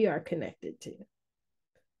humanity we are connected to.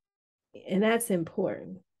 And that's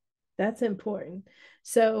important. That's important.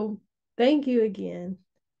 So thank you again.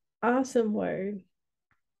 Awesome word.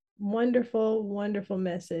 Wonderful, wonderful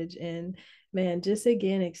message. And man, just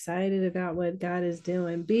again, excited about what God is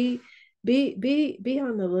doing. Be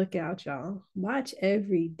on the lookout, y'all. Watch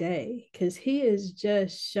every day, because he is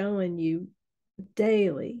just showing you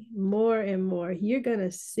daily more and more. You're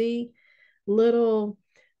gonna see little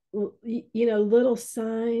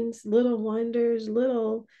signs, little wonders,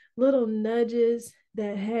 little nudges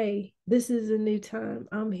that, hey, this is a new time.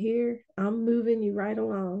 I'm here. I'm moving you right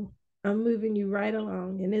along.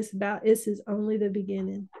 And this is only the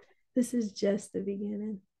beginning. This is just the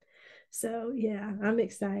beginning. So yeah, I'm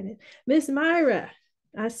excited. Miss Myra,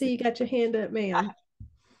 I see you got your hand up, ma'am.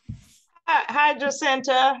 Hi,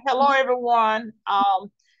 Jacinta. Hello, everyone. I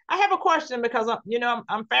have a question because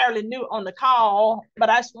I'm fairly new on the call, but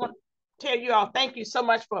I just want to tell you all thank you so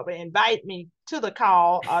much for inviting me to the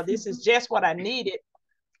call. This is just what I needed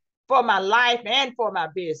for my life and for my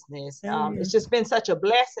business. It's just been such a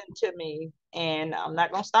blessing to me, and I'm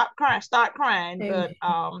not gonna start crying. Amen.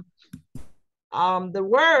 But the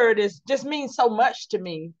word just means so much to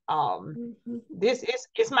me. This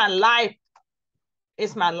is my life.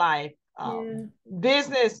 It's my life.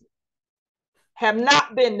 Business have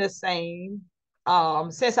not been the same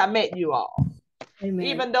since I met you all. Amen.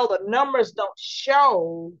 Even though the numbers don't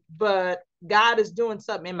show, but God is doing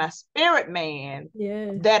something in my spirit, man,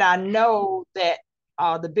 that I know that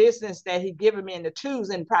the business that he's given me and the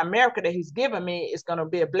tools in Primerica that he's given me is going to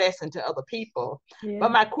be a blessing to other people.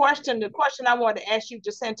 But the question I want to ask you,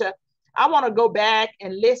 Jacinta, I want to go back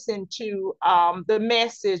and listen to the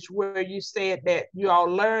message where you said that you all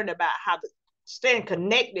learned about how to stay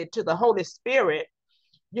connected to the Holy Spirit,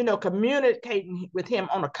 communicating with him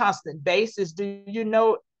on a constant basis. Do you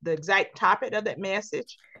know the exact topic of that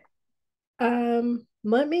message?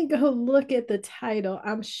 Let me go look at the title.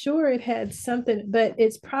 I'm sure it had something, but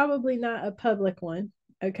it's probably not a public one.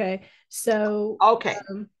 Okay. So, okay.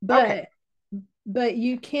 But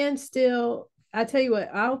you can still, I tell you what,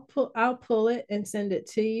 I'll pull it and send it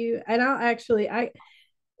to you. And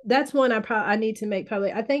that's one I need to make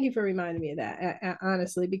public. I thank you for reminding me of that,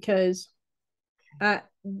 honestly, because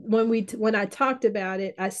when I talked about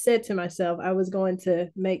it, I said to myself I was going to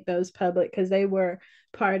make those public because they were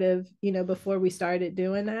part of, before we started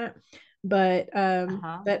doing that. But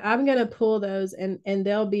I'm gonna pull those and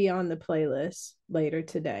they'll be on the playlist later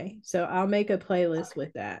today. So I'll make a playlist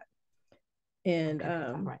with that. And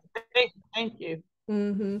right. Thank you.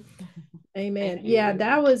 Mm-hmm. Amen. Yeah,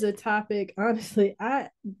 that was a topic. Honestly,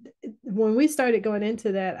 when we started going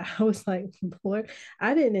into that, I was like, Lord,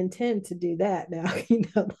 I didn't intend to do that. Now,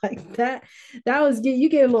 like that was, you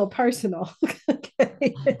get a little personal.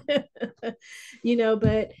 Okay.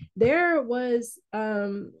 But there was,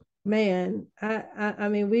 man, I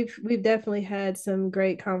mean, we've definitely had some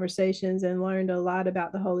great conversations and learned a lot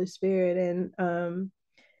about the Holy Spirit. And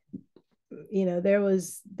there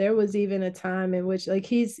was even a time in which, like,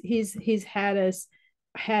 he's had us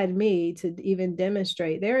had me to even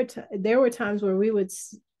demonstrate. There were times where we would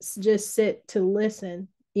just sit to listen.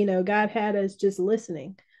 You know, God had us just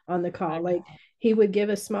listening on the call. Like he would give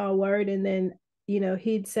a small word, and then, you know,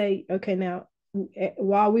 he'd say, okay, now,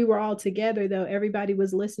 while we were all together, though, everybody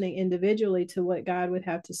was listening individually to what God would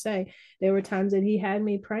have to say. There were times that he had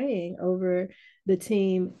me praying over the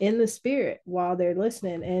team in the spirit while they're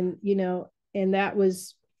listening. And, you know, and that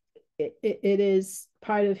was, it is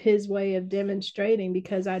part of his way of demonstrating,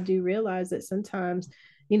 because I do realize that sometimes,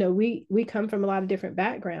 you know, we come from a lot of different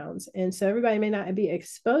backgrounds. And so everybody may not be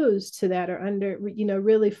exposed to that, or under, you know,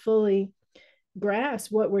 really fully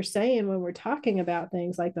grasp what we're saying when we're talking about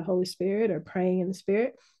things like the Holy Spirit or praying in the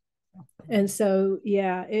Spirit. And so,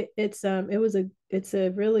 yeah, it's a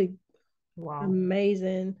really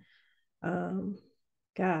amazing,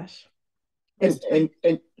 gosh. And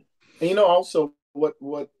you know, also what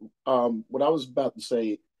I was about to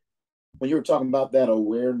say when you were talking about that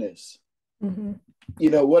awareness, mm-hmm. you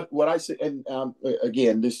know, what I say, and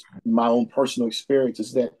again, this my own personal experience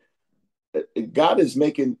is that God is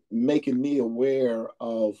making me aware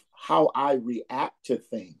of how I react to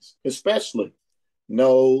things, especially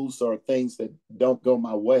no's or things that don't go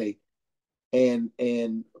my way, and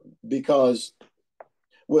because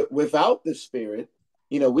without the Spirit,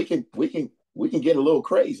 you know, we can get a little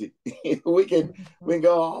crazy. we can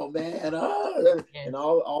go, oh man, and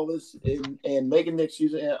all this, and making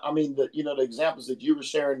excuses. And I mean, the examples that you were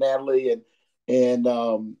sharing, Natalie, and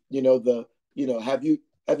you know, have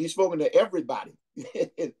you spoken to everybody?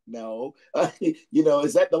 No. You know,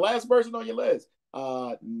 is that the last person on your list?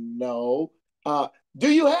 No. Do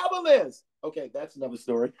you have a list? Okay, that's another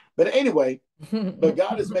story. But anyway, but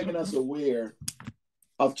God is making us aware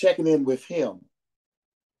of checking in with him,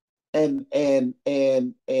 and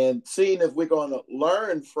seeing if we're going to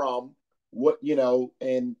learn from what, you know,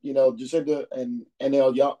 and you know, Jacinta and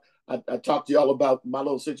y'all, I talked to y'all about my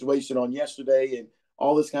little situation on yesterday and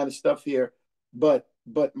all this kind of stuff here, but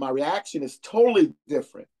my reaction is totally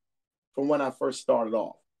different from when I first started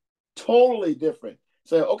off. Totally different.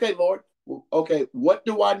 So, okay, Lord, okay, what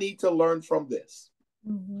do I need to learn from this?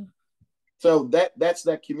 Mm-hmm. So that's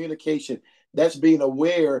that communication. That's being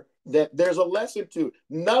aware that there's a lesson to it.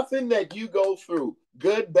 Nothing that you go through,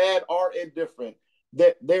 good, bad, or indifferent,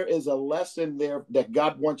 that there is a lesson there that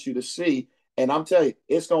God wants you to see. And I'm telling you,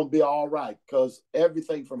 it's going to be all right, because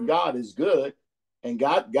everything from God is good, and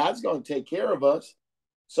God's going to take care of us.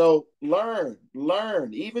 So learn,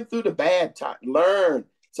 even through the bad time, learn.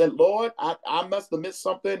 Say, Lord, I must have missed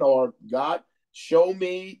something, or God, show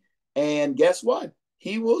me. And guess what?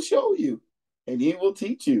 He will show you, and he will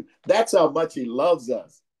teach you. That's how much he loves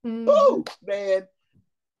us. Mm-hmm. Oh, man.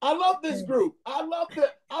 I love this group.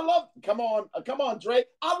 Come on, Drake.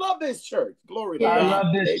 I love this church. Glory to God. I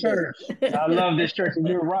love this Amen. church. I love this church. And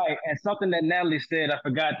you're right. And something that Natalie said, I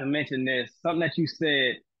forgot to mention this. Something that you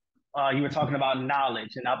said, you were talking about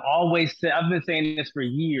knowledge. And I've been saying this for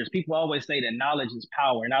years. People always say that knowledge is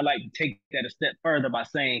power. And I like to take that a step further by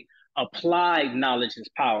saying applied knowledge is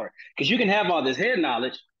power. Because you can have all this head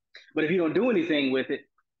knowledge, but if you don't do anything with it,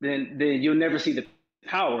 then you'll never see the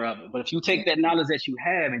power of it. But if you take that knowledge that you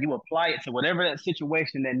have and you apply it to whatever that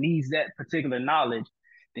situation that needs that particular knowledge,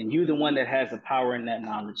 then you're the one that has the power in that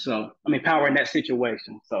knowledge. So, I mean, power in that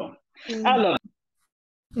situation. So, I love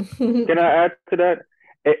it. Can I add to that?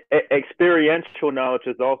 Experiential knowledge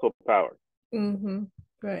is also power. Mm-hmm.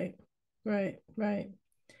 Right.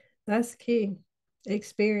 That's key.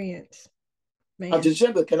 Experience. Man.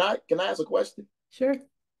 Jacinta, can I ask a question? Sure.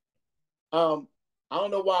 I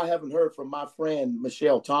don't know why I haven't heard from my friend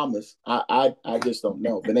Michelle Thomas. I just don't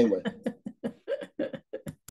know. But anyway,